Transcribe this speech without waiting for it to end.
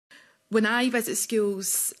when I visit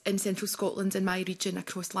schools in central Scotland, in my region,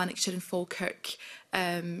 across Lanarkshire and Falkirk,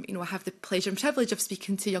 you know, I have the pleasure and privilege of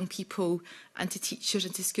speaking to young people and to teachers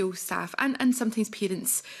and to school staff and sometimes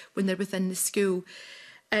parents when they're within the school.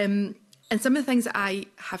 And some of the things that I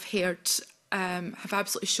have heard have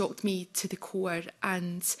absolutely shocked me to the core.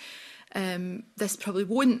 And this probably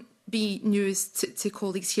won't be news to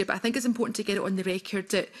colleagues here, but I think it's important to get it on the record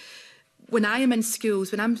that when I am in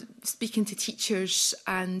schools, when I'm speaking to teachers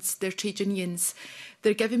and their trade unions,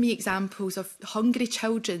 they're giving me examples of hungry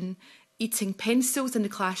children eating pencils in the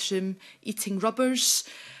classroom, eating rubbers,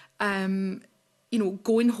 you know,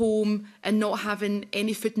 going home and not having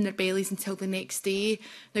any food in their bellies until the next day.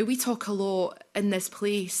 Now, we talk a lot in this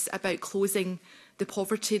place about closing the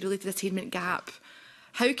poverty-related attainment gap.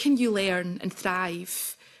 How can you learn and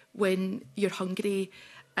thrive when you're hungry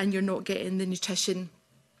and you're not getting the nutrition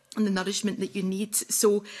and the nourishment that you need?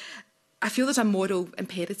 So I feel there's a moral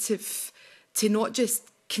imperative to not just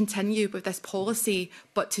continue with this policy,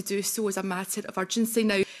 but to do so as a matter of urgency.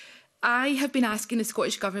 Now, I have been asking the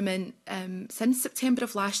Scottish Government since September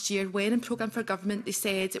of last year, when in Programme for Government they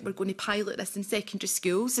said that we're going to pilot this in secondary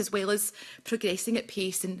schools as well as progressing at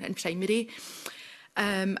pace in primary.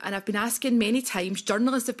 And I've been asking many times,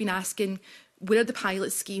 journalists have been asking, where are the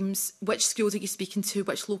pilot schemes? Which schools are you speaking to?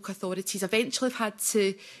 Which local authorities? Eventually I've had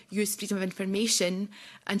to use freedom of information.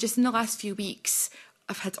 And just in the last few weeks,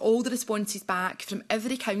 I've had all the responses back from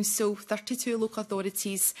every council, 32 local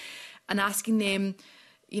authorities, and asking them,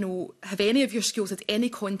 you know, have any of your schools had any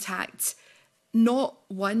contact? Not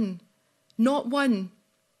one. Not one.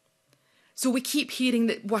 So we keep hearing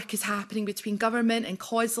that work is happening between government and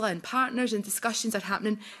COSLA and partners and discussions are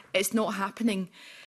happening. It's not happening.